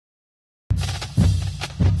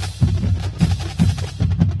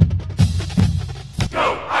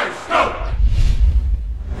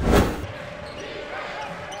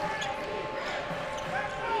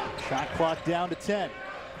down to 10.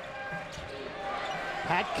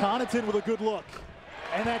 Pat Connaughton with a good look.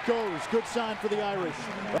 And that goes. Good sign for the Irish.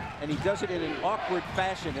 And he does it in an awkward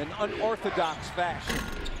fashion, an unorthodox fashion.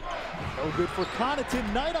 No good for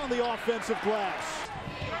Connaughton. Knight on the offensive glass.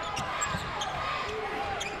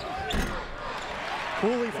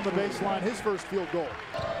 Cooley from the baseline, his first field goal.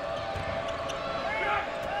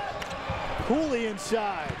 Cooley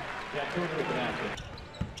inside.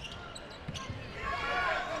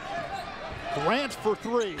 Grant for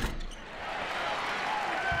three.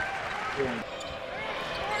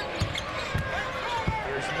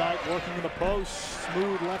 There's Knight working in the post.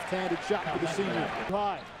 Smooth left-handed shot for the senior.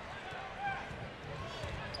 High.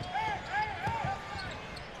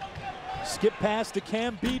 Skip pass to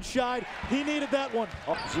Cam Beachside. He needed that one.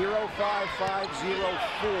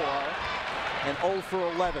 0-5-5-0-4 and 0 for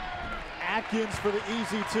 11. Atkins for the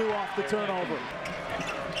easy 2 off the turnover.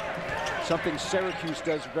 Something Syracuse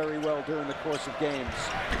does very well during the course of games.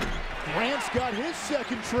 Grant's got his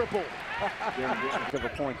second triple. Of a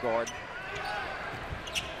point guard.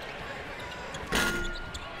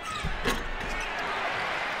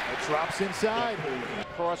 It drops inside.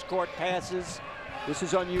 Cross-court passes. This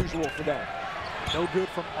is unusual for them. No good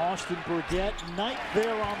from Austin Burgett. Knight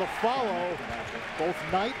there on the follow. Both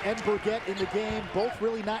Knight and Burgett in the game, both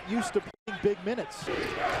really not used to playing big minutes.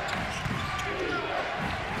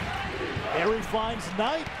 There he finds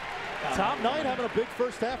Knight. Tom Knight having a big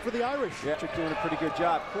first half for the Irish. Yeah, they're doing a pretty good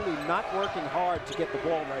job. Cooley not working hard to get the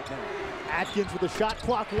ball right now. Atkins with the shot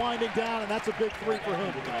clock winding down, and that's a big 3 for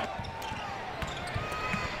him.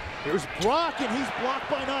 Here's Brock, and he's blocked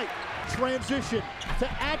by Knight. Transition to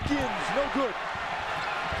Atkins, no good.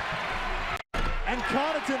 And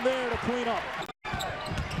Connaughton there to clean up.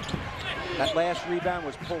 That last rebound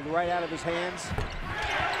was pulled right out of his hands.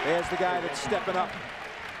 There's the guy that's stepping up.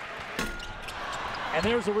 And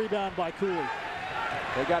there's a rebound by Cooley.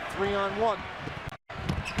 They got 3-on-1.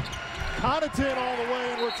 Connaughton all the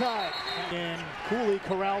way, and we're tied. And Cooley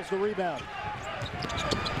corrals the rebound.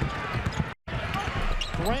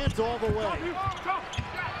 Grant all the way.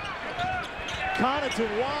 Connaughton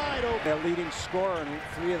wide open. Their leading scorer in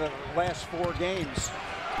 3 of the last 4 games.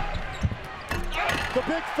 The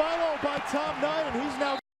big follow by Tom Knight, and he's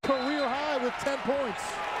now career high with 10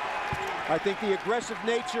 points. I think the aggressive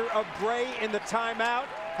nature of Bray in the timeout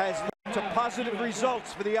has led to positive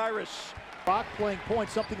results for the Irish. Brock playing point,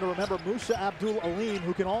 something to remember. Musa Abdul-Alim,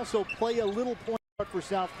 who can also play a little point guard for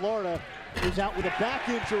South Florida, is out with a back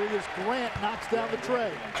injury as Grant knocks down the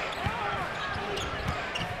tray.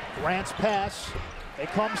 Grant's pass, it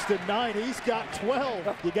comes to Knight. He's got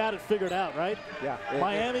 12. You got it figured out, right? Yeah.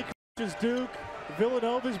 Miami coaches Duke.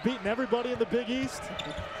 Villanova's beating everybody in the Big East.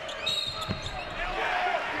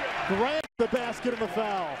 Grant the basket and the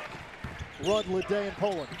foul. Rudd, Leday, and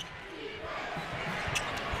Poland.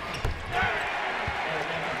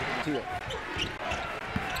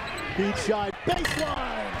 Beachside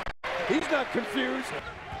baseline. He's not confused.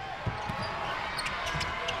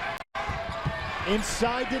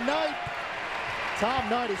 Inside to Knight. Tom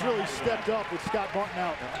Knight has really stepped up with Scott Martin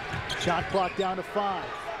out. Shot clock down to 5.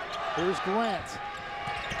 Here's Grant.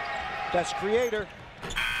 Best creator.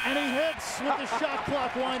 And he hits with the shot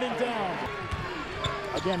clock winding down.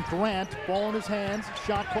 Again, Grant, ball in his hands,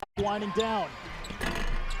 shot clock winding down.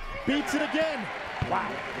 Beats it again. Wow.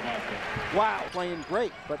 Wow. Playing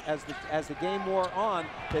great, but as the game wore on,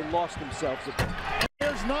 they lost themselves a bit.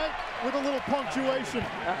 There's Knight with a little punctuation.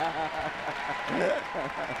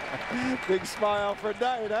 Big smile for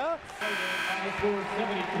Knight, huh?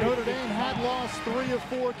 Notre Dame had lost 3 of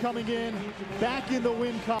 4 coming in, back in the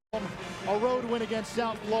win column. A road win against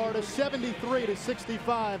South Florida,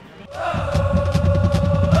 73-65.